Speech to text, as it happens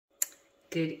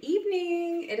Good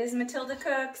evening, it is Matilda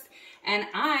Cooks, and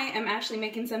I am actually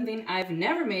making something I've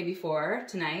never made before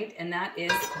tonight, and that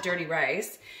is dirty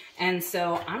rice. And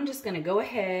so I'm just gonna go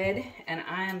ahead and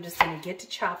I'm just gonna get to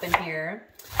chopping here.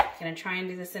 I'm gonna try and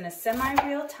do this in a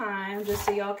semi-real time just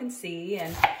so y'all can see,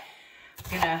 and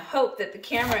I'm gonna hope that the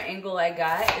camera angle I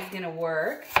got is gonna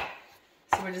work.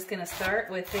 So we're just gonna start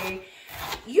with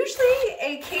usually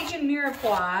a Cajun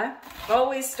mirepoix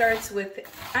always starts with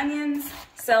onions,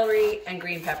 celery, and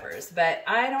green peppers. But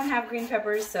I don't have green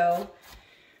peppers, so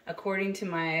according to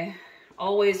my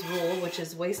always rule, which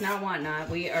is waste not, want not,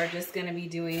 we are just gonna be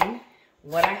doing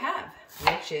what I have,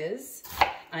 which is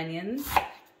onions,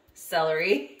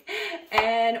 celery,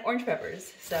 and orange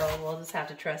peppers. So we'll just have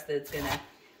to trust that it's gonna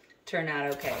turn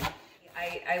out okay.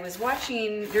 I was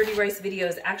watching dirty rice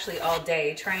videos actually all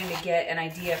day, trying to get an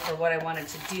idea for what I wanted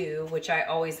to do, which I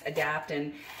always adapt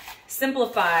and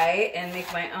simplify and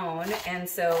make my own. And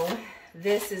so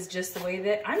this is just the way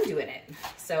that I'm doing it.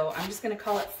 So I'm just gonna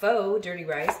call it faux dirty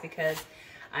rice because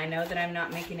I know that I'm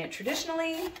not making it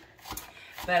traditionally,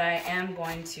 but I am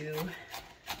going to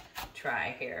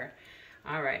try here.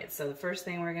 All right, so the first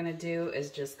thing we're gonna do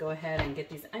is just go ahead and get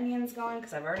these onions going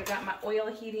because I've already got my oil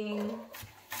heating.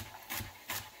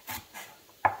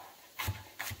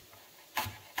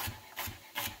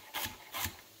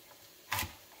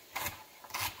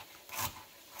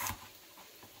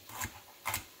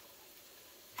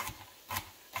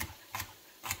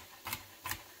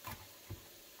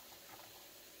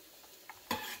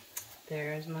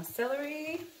 There's my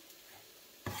celery.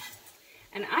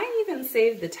 And I even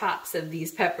saved the tops of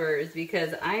these peppers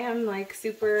because I am like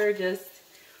super just,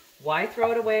 why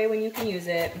throw it away when you can use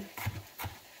it?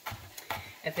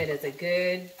 If it is a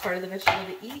good part of the vegetable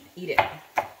to eat, eat it.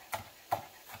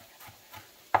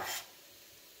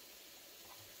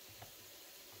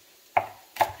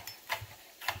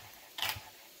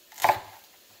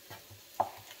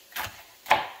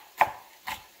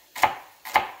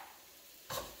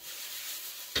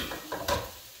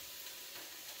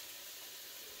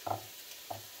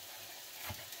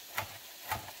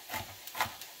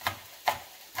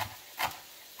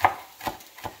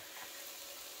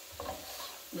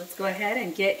 Let's go ahead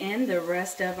and get in the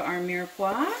rest of our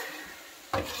mirepoix,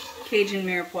 Cajun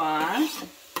mirepoix,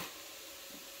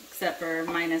 except for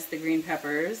minus the green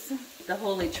peppers, the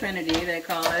holy trinity they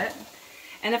call it.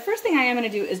 And the first thing I am going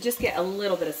to do is just get a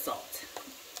little bit of salt.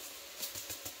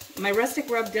 My Rustic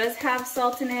Rub does have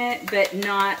salt in it, but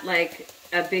not like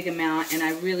a big amount, and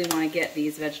I really want to get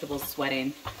these vegetables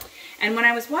sweating. And when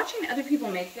I was watching other people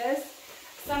make this,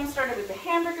 some started with the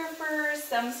hamburger first,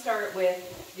 some start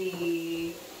with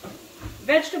the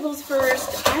vegetables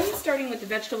first. I'm starting with the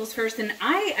vegetables first, and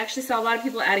I actually saw a lot of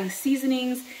people adding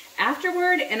seasonings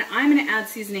afterward, and I'm going to add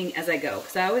seasoning as I go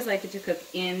because I always like it to cook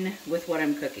in with what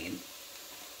I'm cooking.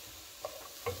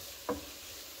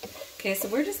 Okay, so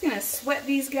we're just going to sweat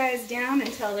these guys down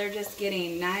until they're just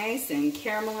getting nice and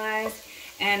caramelized.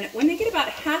 And when they get about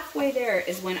halfway there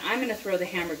is when I'm going to throw the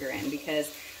hamburger in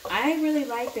because I really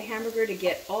like the hamburger to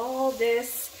get all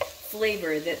this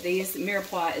flavor that this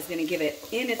mirepoix is going to give it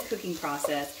in its cooking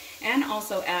process, and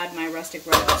also add my Rustic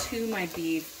Rub to my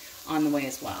beef on the way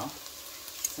as well.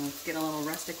 So let's get a little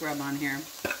Rustic Rub on here.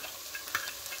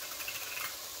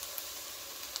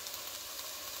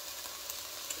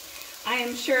 I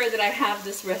am sure that I have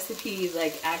this recipe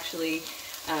like actually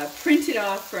printed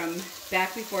off from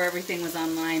back before everything was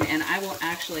online, and I will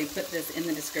actually put this in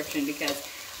the description because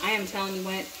I am telling you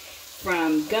what,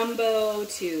 from gumbo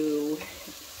to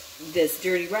this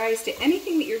dirty rice to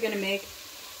anything that you're going to make,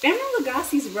 Emeril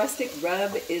Lagasse's Rustic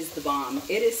Rub is the bomb.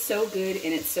 It is so good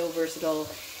and it's so versatile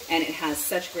and it has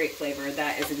such great flavor.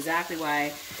 That is exactly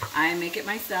why I make it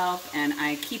myself, and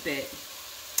I keep it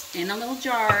in a little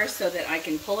jar so that I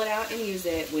can pull it out and use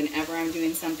it whenever I'm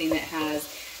doing something that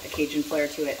has a Cajun flair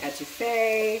to it.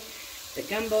 Etouffee, the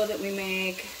gumbo that we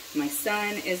make. My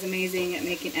son is amazing at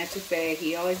making etouffee.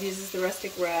 He always uses the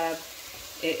Rustic Rub.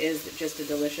 It is just a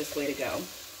delicious way to go.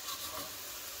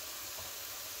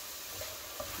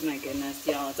 My goodness,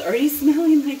 y'all, it's already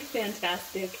smelling like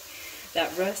fantastic.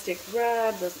 That Rustic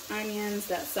Rub, those onions,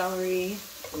 that celery,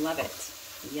 love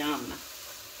it. Yum.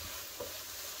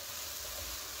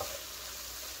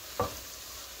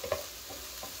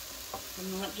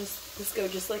 And let this go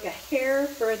just like a hair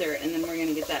further, and then we're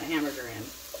gonna get that hamburger in.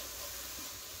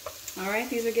 All right,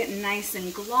 these are getting nice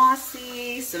and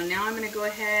glossy, so now I'm gonna go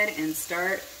ahead and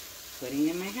start putting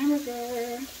in my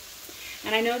hamburger.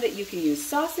 And I know that you can use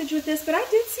sausage with this, but I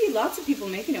did see lots of people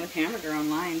making it with hamburger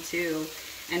online too.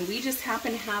 And we just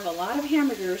happen to have a lot of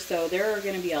hamburgers, so there are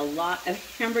going to be a lot of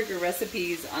hamburger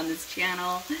recipes on this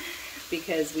channel.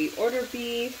 because we order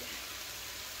beef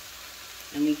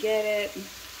and we get it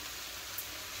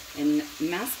in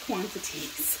mass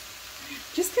quantities.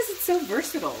 Just because it's so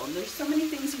versatile and there's so many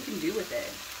things you can do with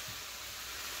it.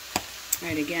 All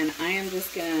right, again, I am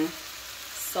just gonna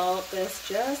salt this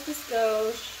just a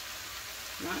skosh.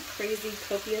 Not crazy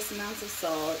copious amounts of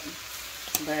salt,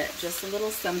 but just a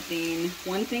little something.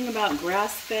 One thing about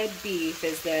grass-fed beef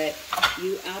is that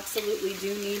you absolutely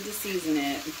do need to season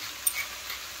it.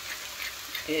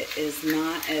 It is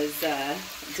not as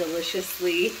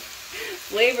deliciously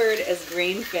flavored as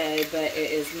grain-fed, but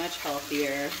it is much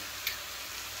healthier.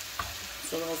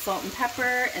 So a little salt and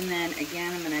pepper, and then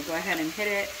again, I'm gonna go ahead and hit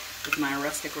it with my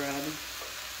Rustic Rub.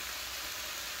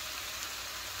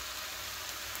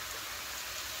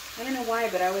 I don't know why,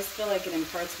 but I always feel like it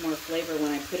imparts more flavor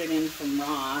when I put it in from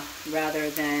raw rather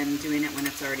than doing it when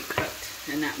it's already cooked.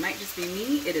 And that might just be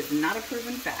me. It is not a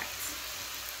proven fact.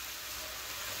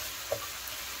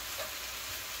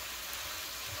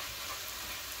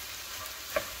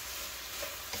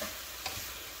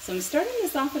 So I'm starting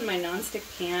this off in my nonstick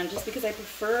pan just because I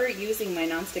prefer using my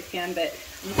nonstick pan, but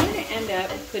I'm going to end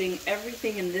up putting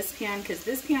everything in this pan because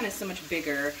this pan is so much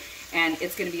bigger and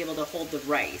it's going to be able to hold the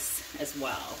rice as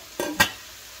well.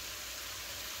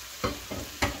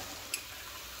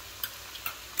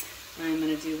 I'm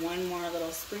going to do one more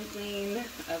little sprinkling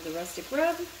of the Rustic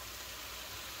Rub.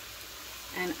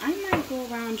 And I might go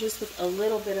around just with a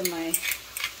little bit of my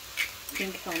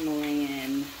pink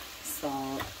Himalayan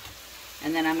salt.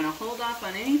 And then I'm going to hold off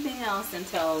on anything else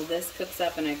until this cooks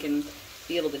up and I can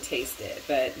be able to taste it.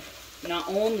 But not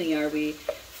only are we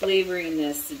flavoring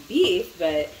this beef,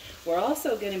 but we're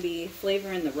also going to be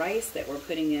flavoring the rice that we're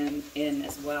putting in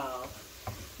as well,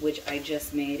 which I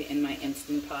just made in my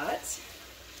Instant Pot,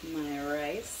 my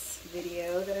rice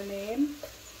video that I made.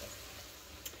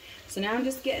 So now I'm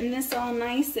just getting this all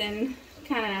nice and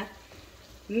kind of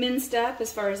minced up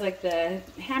as far as like the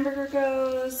hamburger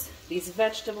goes. These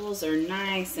vegetables are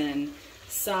nice and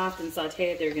soft and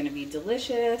sauteed. They're going to be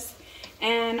delicious.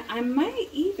 And I might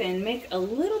even make a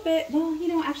little bit, well, you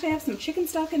know, actually I have some chicken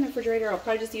stock in the refrigerator. I'll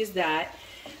probably just use that.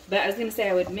 But I was going to say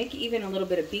I would make even a little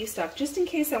bit of beef stock just in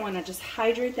case I want to just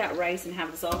hydrate that rice and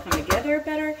have this all come together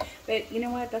better. But you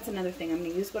know what? That's another thing. I'm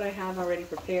going to use what I have already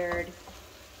prepared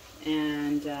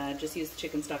and just use the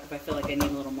chicken stock if I feel like I need a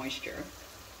little moisture.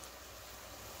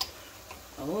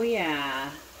 Oh yeah,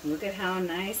 look at how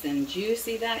nice and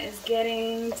juicy that is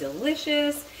getting.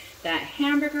 Delicious. That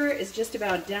hamburger is just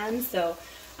about done, so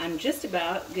I'm just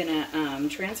about gonna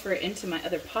transfer it into my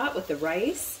other pot with the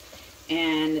rice,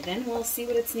 and then we'll see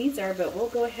what its needs are, but we'll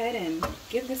go ahead and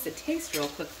give this a taste real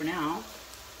quick for now.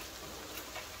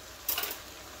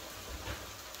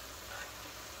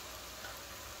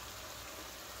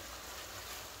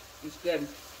 It's good.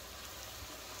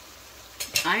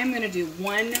 I am going to do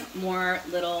one more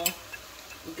little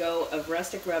go of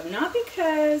Rustic Rub, not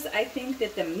because I think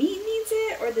that the meat needs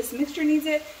it or this mixture needs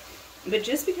it, but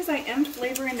just because I am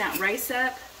flavoring that rice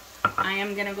up, I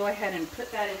am going to go ahead and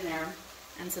put that in there.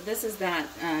 And so this is that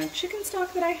chicken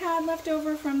stock that I had left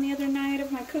over from the other night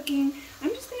of my cooking. I'm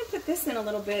just going to put this in a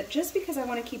little bit just because I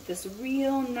want to keep this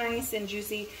real nice and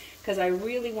juicy, because I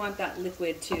really want that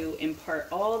liquid to impart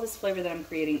all this flavor that I'm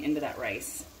creating into that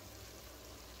rice.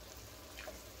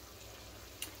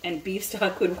 And beef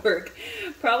stock would work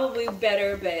probably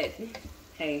better, but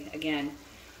hey, again,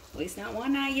 waste not,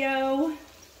 want not, yo.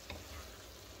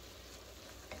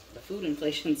 The food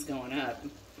inflation's going up.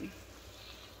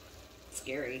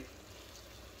 Scary.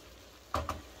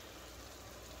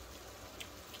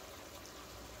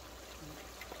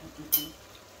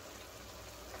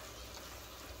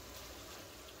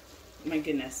 My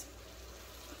goodness.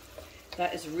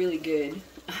 That is really good.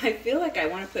 I feel like I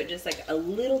want to put just like a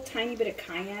little tiny bit of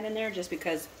cayenne in there just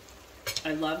because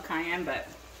I love cayenne, but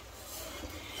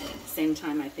at the same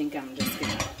time I think I'm just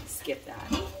going to skip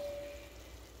that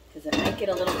because it might get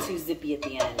a little too zippy at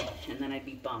the end and then I'd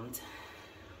be bummed.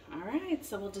 Alright,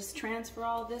 so we'll just transfer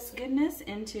all this goodness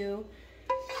into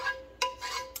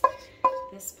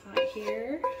this pot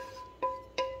here.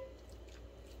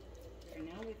 And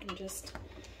now we can just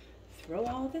throw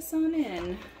all this on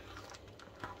in.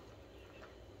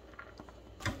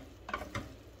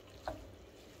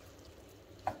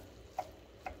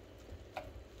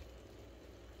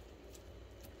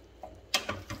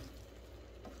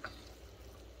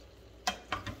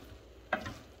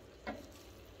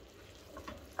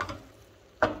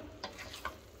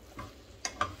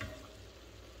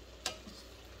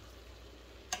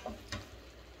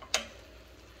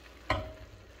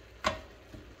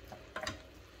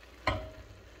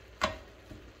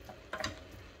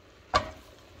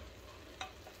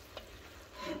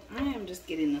 just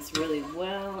getting this really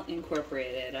well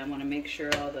incorporated. I want to make sure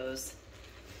all those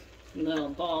little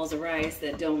balls of rice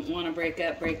that don't want to break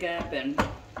up, and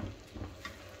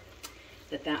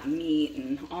that meat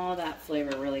and all that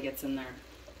flavor really gets in there.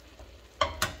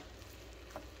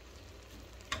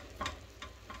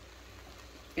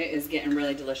 It is getting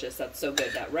really delicious. That's so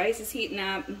good. That rice is heating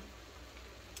up.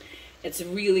 It's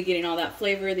really getting all that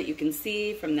flavor that you can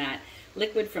see from that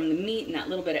liquid from the meat and that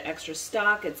little bit of extra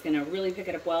stock. It's going to really pick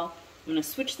it up well. I'm going to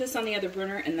switch this on the other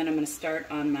burner, and then I'm going to start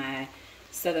on my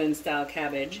Southern style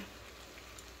cabbage.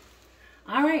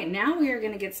 All right, now we are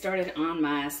going to get started on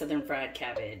my Southern fried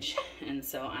cabbage. And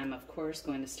so I'm, of course,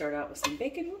 going to start out with some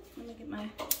bacon. Let me get my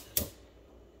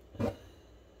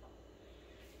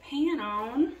pan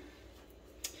on.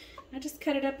 I just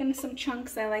cut it up into some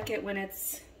chunks. I like it when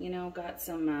it's, you know, got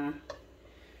some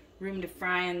room to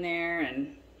fry in there,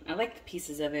 and I like the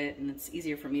pieces of it, and it's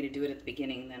easier for me to do it at the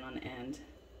beginning than on the end.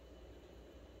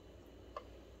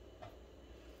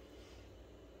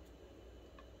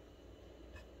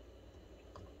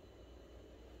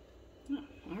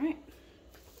 All right.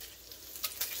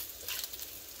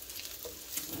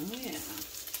 Oh yeah.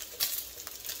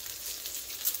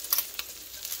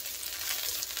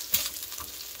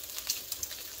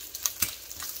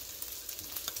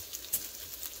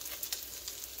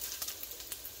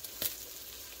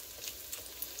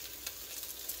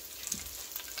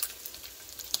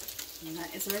 And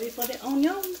that is ready for the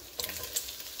onion.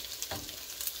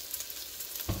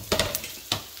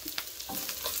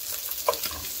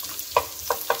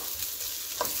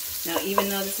 Now, even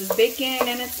though this is bacon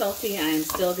and it's salty, I am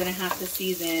still going to have to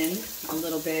season a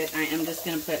little bit. I am just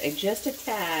going to put just a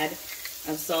tad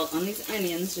of salt on these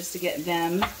onions just to get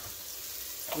them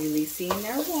releasing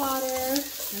their water and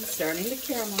starting to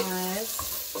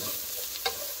caramelize.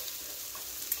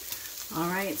 All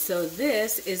right, so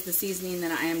this is the seasoning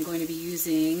that I am going to be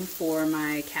using for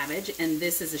my cabbage, and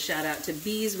this is a shout out to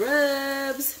Bees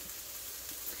Rubs.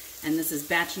 And this is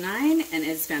batch 9, and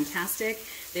it's fantastic.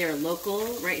 They are local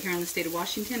right here in the state of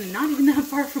Washington, and not even that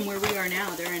far from where we are now.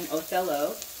 They're in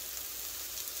Othello.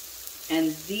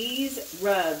 And these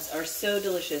rubs are so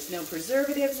delicious. No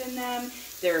preservatives in them.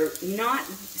 They're not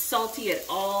salty at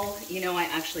all. You know, I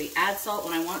actually add salt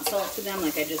when I want salt to them,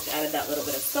 like I just added that little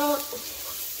bit of salt.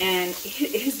 And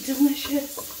it is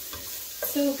delicious.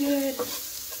 So good.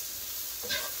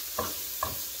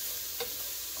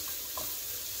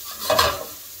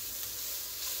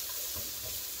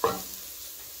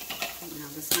 Now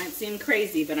this might seem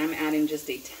crazy, but I'm adding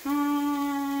just a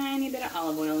tiny bit of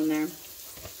olive oil in there.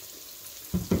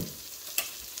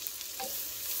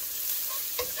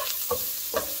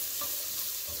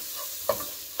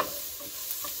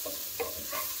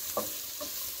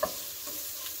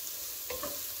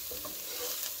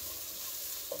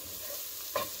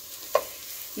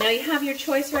 Now you have your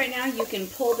choice right now. You can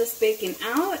pull this bacon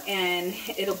out and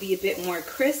it'll be a bit more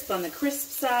crisp on the crisp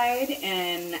side,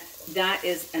 and that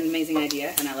is an amazing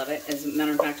idea and I love it. As a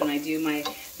matter of fact, when I do my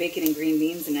bacon and green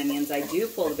beans and onions, I do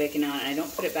pull the bacon out and I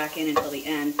don't put it back in until the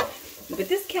end. But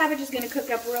this cabbage is going to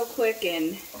cook up real quick,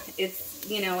 and it's,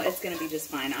 you know, it's going to be just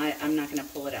fine. I'm not going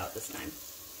to pull it out this time.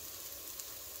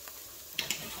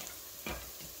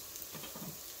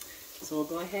 So we'll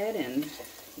go ahead and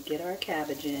get our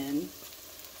cabbage in.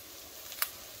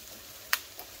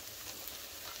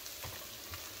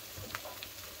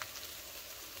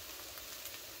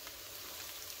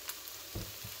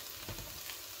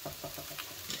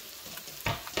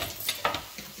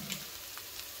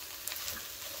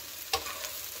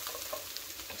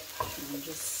 And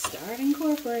just start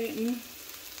incorporating.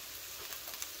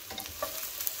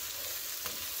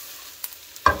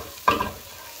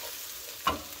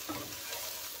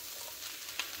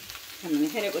 I'm going to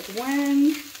hit it with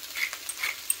 1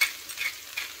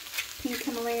 pink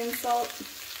Himalayan salt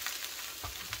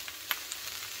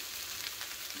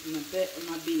and a bit of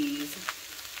my bees.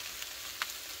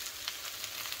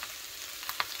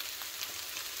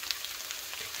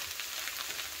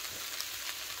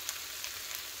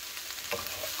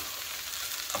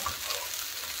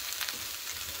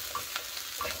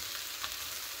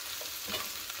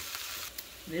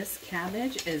 This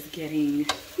cabbage is getting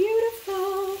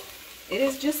beautiful. It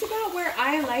is just about where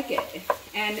I like it.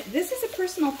 And this is a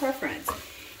personal preference.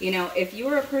 You know, if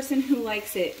you're a person who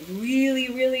likes it really,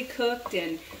 really cooked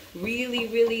and really,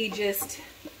 really just,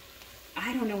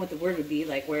 I don't know what the word would be,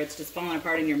 like where it's just falling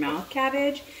apart in your mouth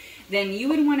cabbage, then you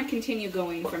would want to continue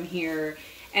going from here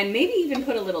and maybe even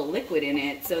put a little liquid in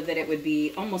it so that it would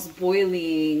be almost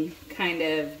boiling, kind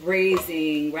of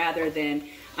braising, rather than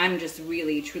I'm just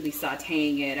really truly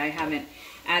sauteing it. I haven't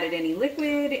added any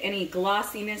liquid. Any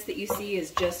glossiness that you see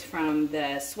is just from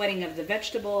the sweating of the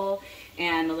vegetable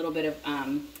and a little bit of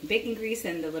bacon grease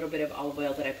and a little bit of olive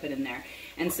oil that I put in there.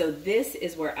 And so this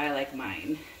is where I like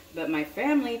mine. But my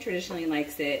family traditionally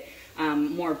likes it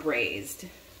more braised.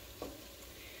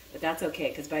 But that's okay,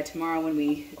 because by tomorrow when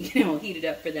we, heat it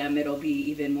up for them, it'll be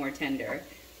even more tender.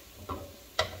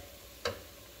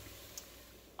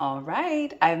 All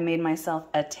right, I've made myself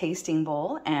a tasting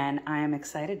bowl, and I am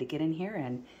excited to get in here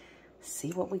and see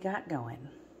what we got going.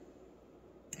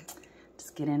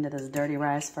 Just get into this dirty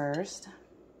rice first.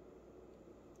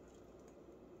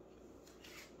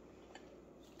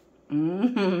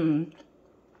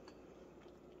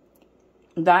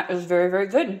 That is very, very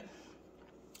good.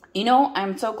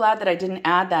 I'm so glad that I didn't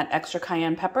add that extra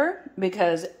cayenne pepper,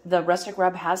 because the Rustic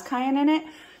Rub has cayenne in it,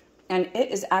 and it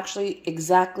is actually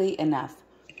exactly enough.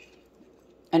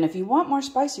 And if you want more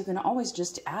spice, you can always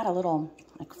just add a little,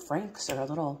 like Frank's or a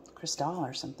little Cristal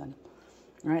or something.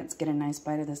 All right, let's get a nice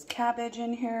bite of this cabbage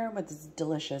in here with this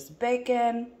delicious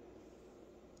bacon.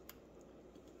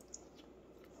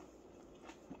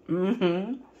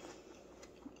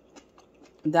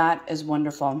 That is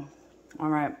wonderful. All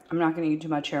right, I'm not going to eat too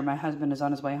much here. My husband is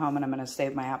on his way home, and I'm going to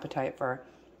save my appetite for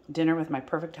dinner with my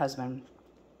perfect husband.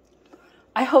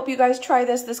 I hope you guys try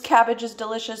this. This cabbage is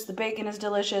delicious. The bacon is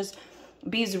delicious.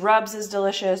 Bee's Rubs is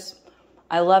delicious.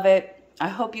 I love it. I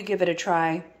hope you give it a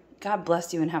try. God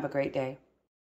bless you and have a great day.